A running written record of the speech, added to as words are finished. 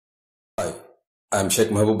Hi, I am Sheikh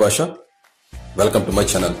Mahbub Basha. Welcome to my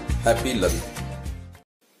channel. Happy learning.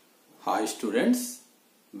 Hi students,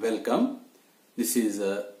 welcome. This is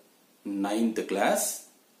ninth class,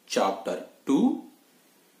 chapter 2,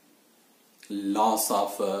 Laws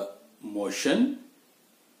of Motion.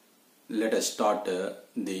 Let us start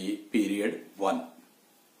the period 1.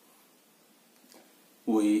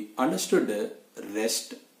 We understood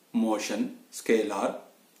rest, motion, scalar,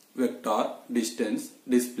 vector, distance,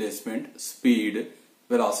 displacement, speed,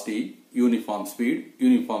 velocity, uniform speed,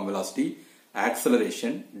 uniform velocity,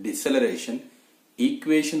 acceleration, deceleration,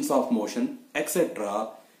 equations of motion, etc.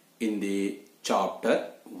 in the chapter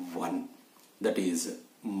 1, that is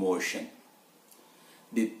motion.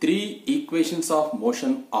 The three equations of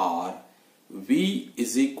motion are V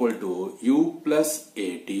is equal to U plus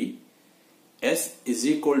AT, S is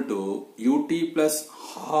equal to UT plus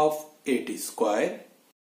half AT square,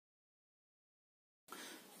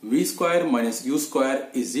 V square minus U square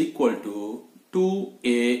is equal to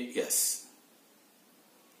 2AS.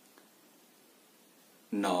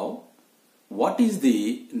 Now, what is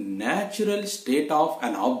the natural state of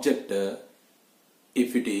an object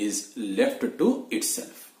if it is left to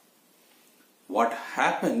itself? What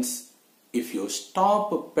happens if you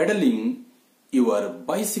stop pedaling your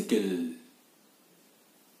bicycle?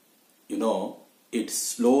 It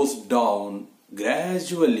slows down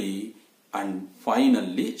gradually and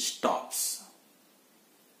finally stops.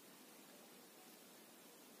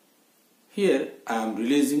 Here I am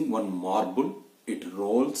releasing one marble. It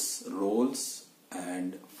rolls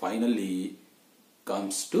and finally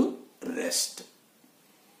comes to rest.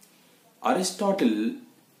 Aristotle,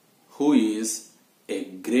 who is a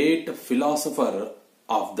great philosopher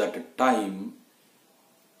of that time,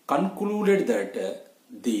 concluded that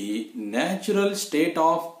the natural state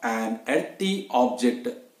of an earthy object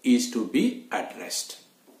is to be at rest.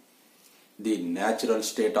 The natural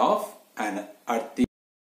state of an earthy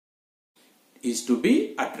is to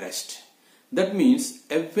be at rest. That means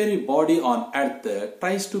every body on earth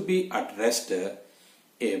tries to be at rest.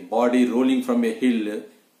 A body rolling from a hill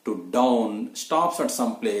to down stops at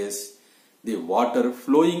some place. The water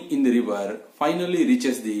flowing in the river finally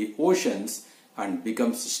reaches the oceans and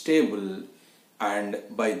becomes stable. And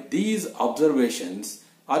by these observations,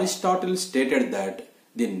 Aristotle stated that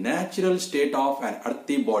the natural state of an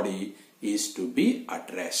earthy body is to be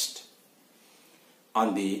at rest.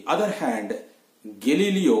 On the other hand,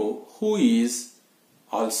 Galileo, who is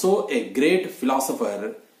also a great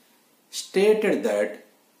philosopher, stated that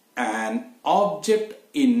an object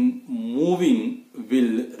in moving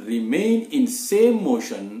will remain in same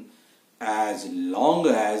motion as long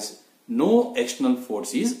as no external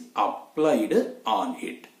force is applied on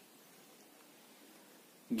it.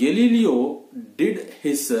 Galileo did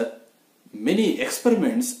his many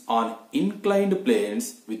experiments on inclined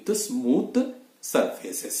planes with smooth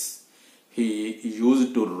surfaces. He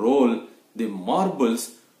used to roll the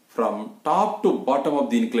marbles from top to bottom of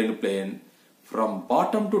the inclined plane, from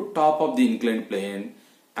bottom to top of the inclined plane,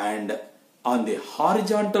 and on the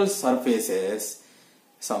horizontal surfaces,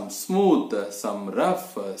 some smooth, some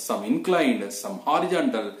rough, some inclined, some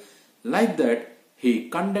horizontal. Like that, he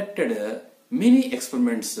conducted many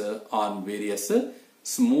experiments on various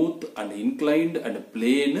smooth and inclined and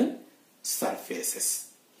plane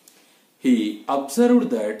surfaces. He observed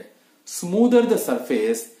that smoother the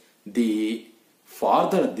surface, the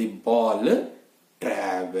farther the ball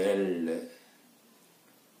traveled.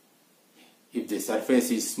 If the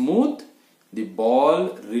surface is smooth, the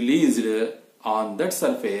ball released on that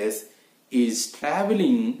surface is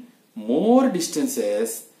traveling more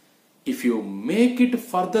distances. If you make it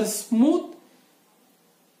further smooth,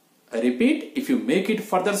 I repeat, if you make it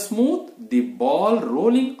further smooth, the ball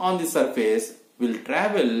rolling on the surface will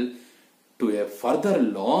travel to a further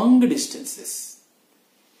long distances.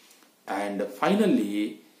 And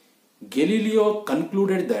finally, Galileo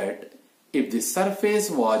concluded that if the surface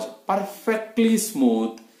was perfectly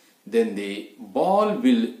smooth, then the ball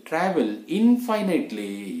will travel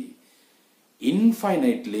infinitely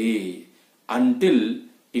until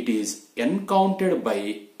it is encountered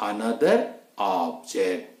by another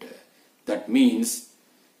object. That means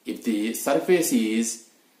if the surface is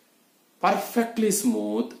perfectly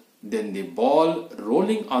smooth, then the ball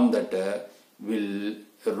rolling on that will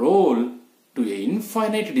roll to an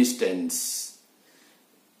infinite distance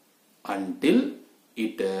until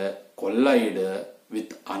it collide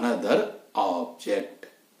with another object.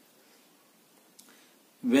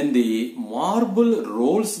 When the marble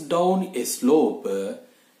rolls down a slope,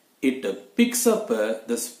 it picks up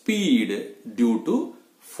the speed due to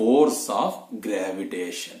force of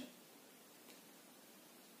gravitation.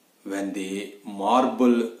 when the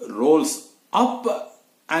marble rolls up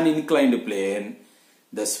an inclined plane,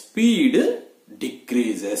 the speed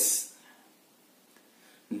decreases.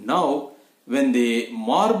 Now, when the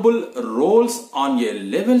marble rolls on a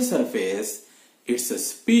level surface, its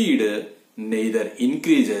speed neither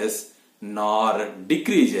increases nor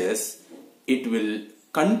decreases. It will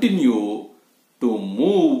continue to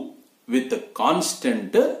move with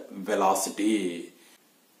constant velocity.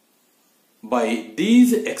 By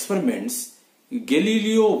these experiments,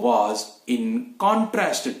 Galileo was in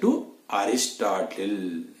contrast to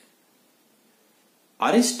Aristotle.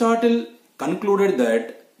 Aristotle concluded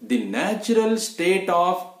that the natural state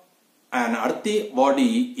of an earthy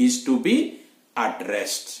body is to be at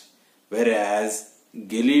rest, whereas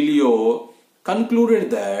Galileo concluded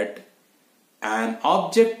that an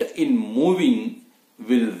object in moving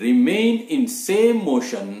will remain in same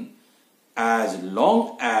motion as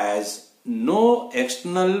long as no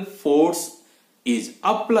external force is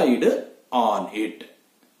applied on it.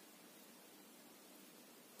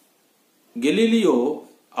 Galileo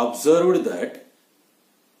observed that,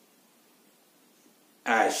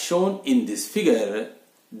 as shown in this figure,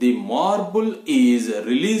 the marble is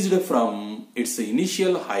released from its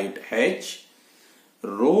initial height h,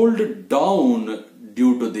 rolled down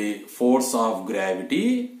due to the force of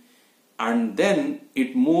gravity, and then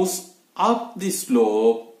it moves up the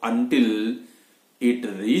slope until it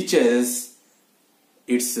reaches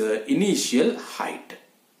its initial height.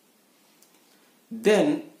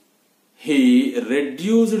 Then he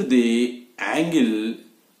reduced the angle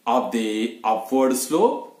of the upward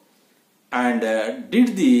slope and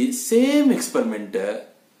did the same experiment.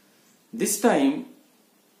 This time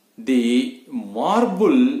the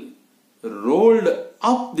marble rolled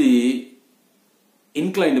up the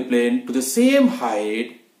inclined plane to the same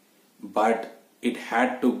height, but it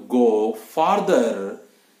had to go farther.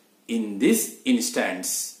 In this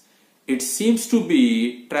instance, it seems to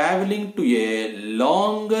be traveling to a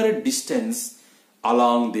longer distance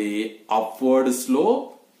along the upward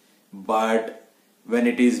slope, but when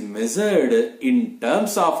it is measured in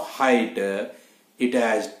terms of height, it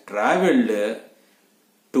has traveled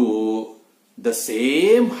to the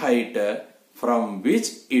same height from which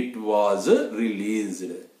it was released.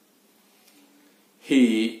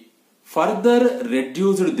 He further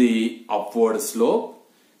reduced the upward slope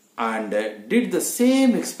and did the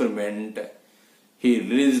same experiment. He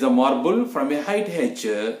released the marble from a height h.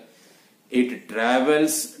 It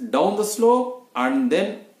travels down the slope and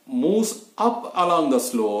then moves up along the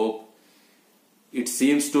slope. It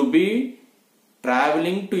seems to be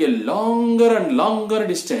traveling to a longer and longer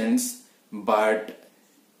distance, but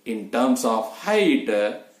in terms of height,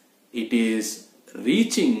 it is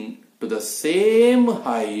reaching to the same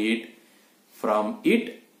height from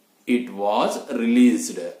it was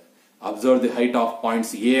released. Observe the height of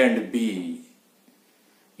points A and B.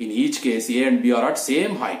 In each case, A and B are at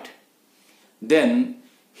same height. Then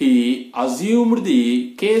he assumed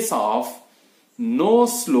the case of no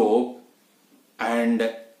slope,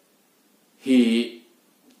 and he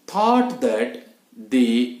thought that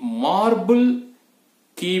the marble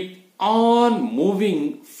keep on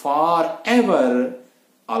moving forever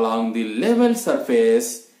along the level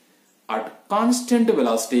surface at constant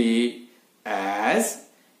velocity, as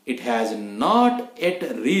it has not yet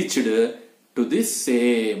reached to the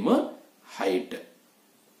same height.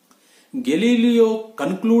 Galileo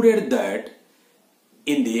concluded that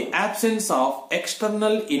in the absence of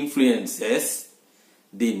external influences,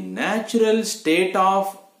 the natural state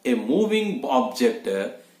of a moving object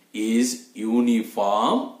is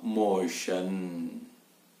uniform motion.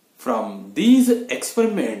 From these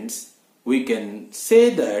experiments, we can say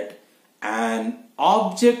that an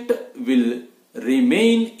object will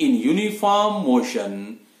remain in uniform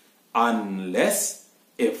motion unless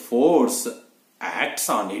a force acts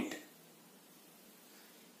on it.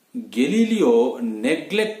 Galileo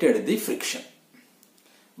neglected the friction,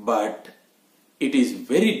 but it is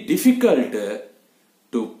very difficult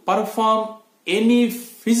to perform any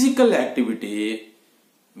physical activity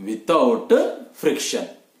without friction.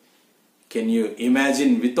 Can you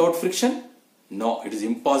imagine without friction? No, it is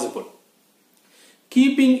impossible.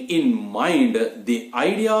 Keeping in mind the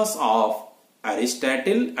ideas of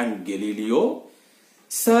Aristotle and Galileo,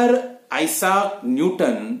 Sir Isaac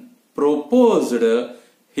Newton proposed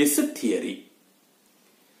his theory.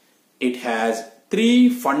 It has three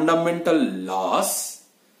fundamental laws.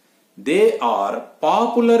 They are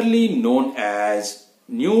popularly known as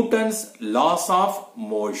Newton's laws of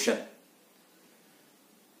motion.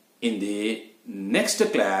 In the next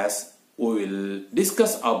class, we will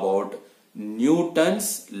discuss about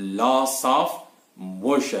Newton's laws of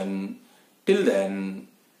motion. Till then,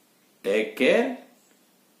 take care.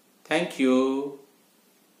 Thank you.